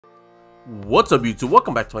What's up YouTube,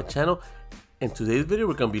 welcome back to my channel. In today's video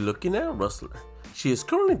we're going to be looking at Rustler. She is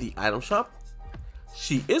currently in the item shop.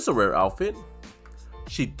 She is a rare outfit.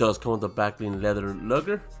 She does come with a backbling leather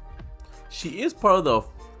lugger. She is part of the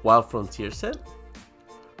Wild Frontier set.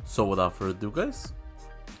 So without further ado guys,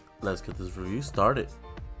 let's get this review started.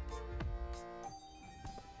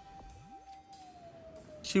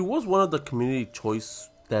 She was one of the community choice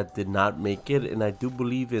that did not make it, and I do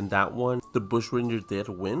believe in that one the Bush Ranger did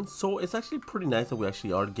win, so it's actually pretty nice that we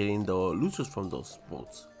actually are getting the losers from those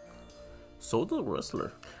votes. So the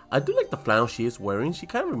Rustler, I do like the flannel she is wearing. She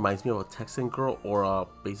kind of reminds me of a Texan girl or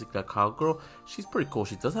basically a cowgirl. She's pretty cool.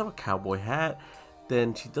 She does have a cowboy hat,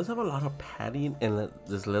 then she does have a lot of padding and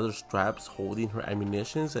this leather straps holding her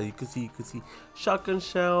ammunition. As you can see shotgun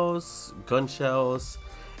shells, gun shells,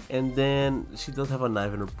 and then she does have a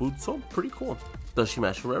knife in her boot, so pretty cool. Does she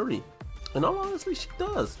match her rarity? And all honestly, she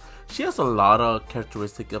does. She has a lot of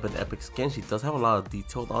characteristics of an epic skin. She does have a lot of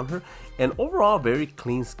detail on her, and overall very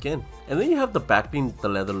clean skin. And then you have the backbling, the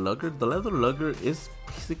leather lugger. The leather lugger is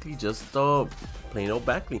basically just a plain old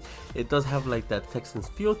backbling. It does have like that Texan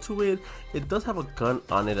feel to it. It does have a gun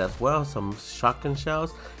on it as well, some shotgun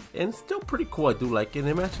shells, and still pretty cool. I do like it.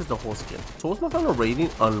 It matches the whole skin. So what's my final rating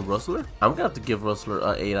on Rustler? I'm gonna have to give Rustler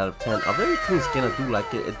a 8 out of 10. A very clean skin. I do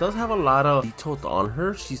like it. It does have a lot of detail on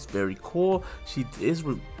her. She's very cool. She is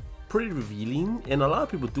pretty revealing, and a lot of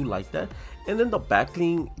people do like that. And then the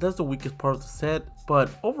backbling, that's the weakest part of the set, but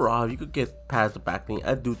overall if you could get past the backbling,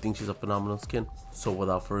 I do think she's a phenomenal skin. So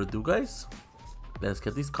without further ado guys, let's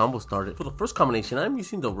get these combos started. For the first combination, I'm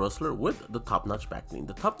using the Rustler with the top-notch backbling.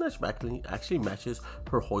 The top-notch backbling actually matches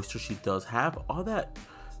her holster. She does have all that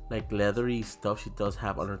like leathery stuff she does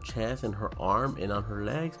have on her chest and her arm and on her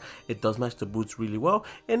legs. It does match the boots really well,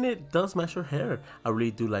 and it does match her hair. I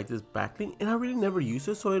really do like this backbling, and I really never use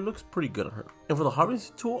it, so it looks pretty good on her. And for the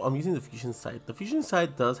harvesting tool, I'm using the fusion sight. The fusion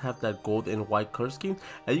sight does have that gold and white color scheme,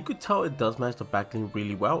 and you could tell it does match the backbling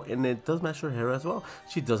really well, and it does match her hair as well.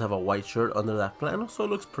 She does have a white shirt under that flannel, so it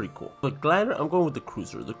looks pretty cool. The glider, I'm going with the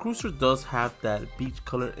cruiser. The cruiser does have that beach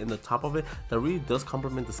color in the top of it that really does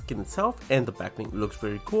complement the skin itself, and the backbling looks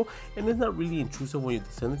very cool, and it's not really intrusive when you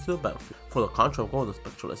descend into the battlefield. For the control, I'm going with the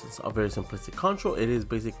spectral essence. A very simplistic control. It is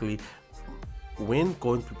basically wind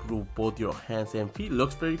going through both your hands and feet.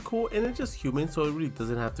 Looks very cool, and it's just human, so it really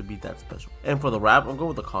doesn't have to be that special. And for the wrap, I'm going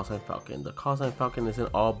with the call sign falcon. The call sign falcon is in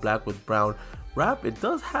all black with brown wrap. It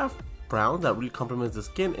does have brown that really complements the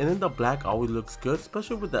skin, and then the black always looks good,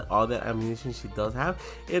 especially with all that ammunition she does have.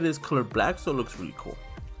 It is colored black, so it looks really cool.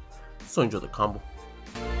 So enjoy the combo.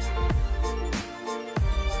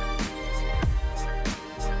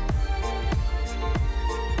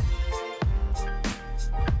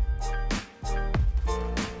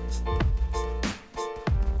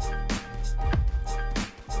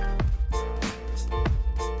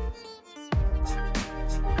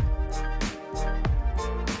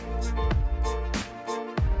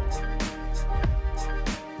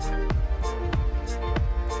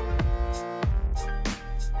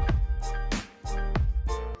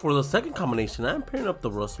 For the second combination, I'm pairing up the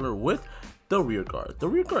Rustler with the rear guard. The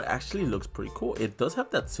rear guard actually looks pretty cool. It does have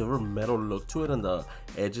that silver metal look to it on the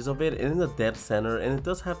edges of it and in the dead center, and it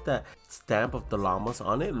does have that stamp of the llamas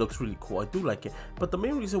on it. It looks really cool. I do like it, but the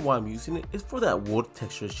main reason why I'm using it is for that wood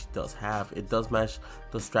texture she does have. It does match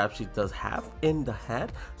the strap she does have in the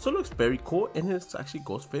hat, so it looks very cool, and it actually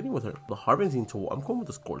goes fitting with her. The harvesting tool, I'm going with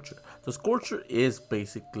the Scorcher. The Scorcher is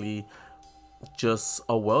basically just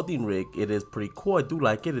a welding rig. It is pretty cool. I do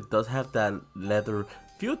like it. It does have that leather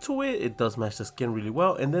feel to it. It does match the skin really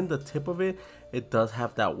well, and then the tip of it, it does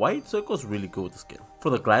have that white, so it goes really good with the skin.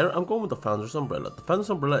 For the glider, I'm going with the Founder's umbrella. The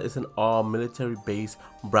Founder's umbrella is an all military base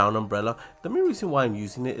brown umbrella. The main reason why I'm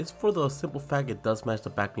using it is for the simple fact it does match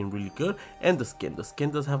the backbling really good, and the skin. The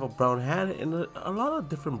skin does have a brown hat and a lot of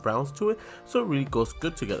different browns to it, so it really goes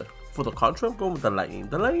good together. For the control, I'm going with the lightning.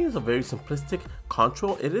 The lightning is a very simplistic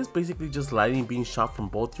control. It is basically just lightning being shot from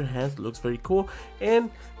both your hands. It looks very cool, and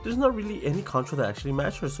there's not really any control that actually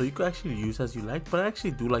matches, so you could actually use as you like, but I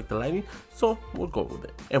actually do like the lightning, so we'll go with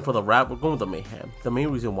it. And for the wrap, we're going with the mayhem. The main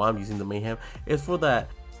reason why I'm using the mayhem is for that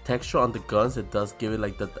texture on the guns. It does give it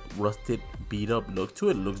like that rusted beat up look to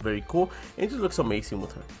it. It looks very cool, and it just looks amazing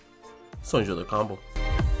with her. So enjoy the combo.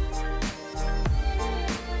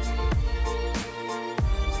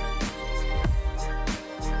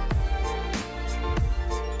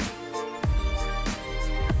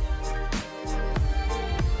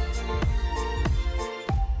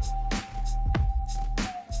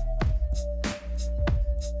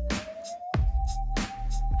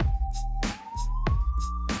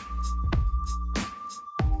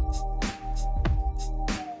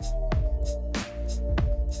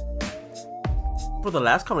 For the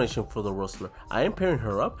last combination for the Rustler, I am pairing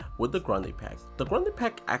her up with the Grande pack. The Grande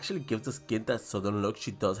pack actually gives the skin that southern look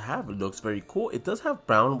she does have. It looks very cool. It does have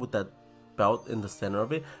brown with that belt in the center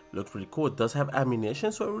of it. Looks really cool. It does have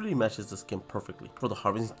ammunition, so it really matches the skin perfectly. For the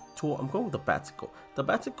harvesting tool, I'm going with the Baticle. The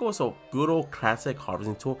Baticle is a good old classic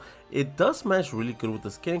harvesting tool. It does match really good with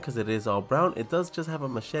the skin because it is all brown. It does just have a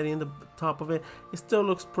machete in the top of it. It still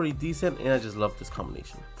looks pretty decent, and I just love this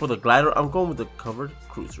combination. For the glider, I'm going with the Covered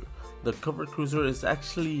Cruiser. The Covered Cruiser is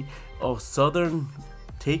actually a southern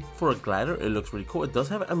take for a glider. It looks really cool. It does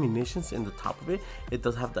have ammunitions in the top of it. It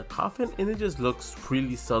does have the coffin, and it just looks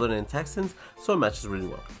really southern and Texans, so it matches really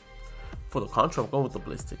well. For the contra, I'm going with the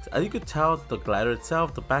ballistics. As you could tell, the glider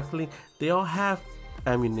itself, the backbling, they all have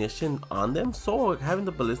ammunition on them, so having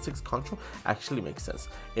the ballistics contra actually makes sense.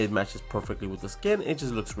 It matches perfectly with the skin. It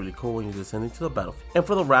just looks really cool when you descend into the battlefield. And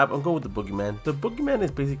for the wrap, I'm going with the Boogeyman. The Boogeyman is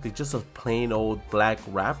basically just a plain old black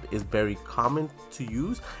wrap. It's very common to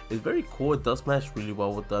use. It's very cool. It does match really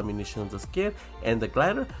well with the ammunition of the skin and the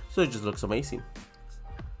glider, so it just looks amazing.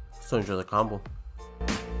 So enjoy the combo.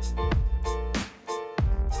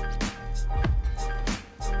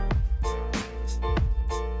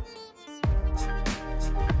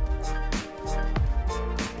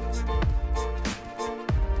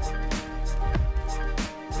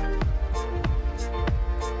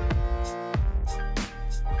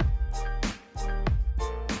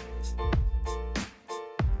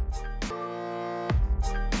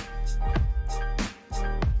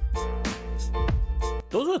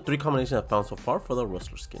 Those are the 3 combinations I found so far for the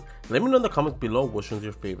Rustler skin. Let me know in the comments below which one's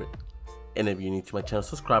your favorite. And if you're new to my channel,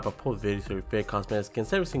 subscribe. I post videos of your favorite cosmetic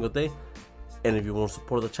skins every single day. And if you want to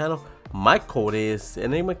support the channel, my code is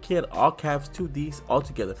ENIGMAKIDD, all caps, 2Ds, all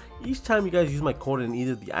together. Each time you guys use my code in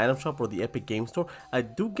either the item shop or the Epic Game Store, I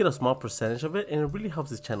do get a small percentage of it, and it really helps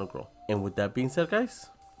this channel grow. And with that being said, guys,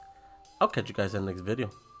 I'll catch you guys in the next video.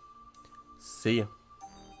 See ya.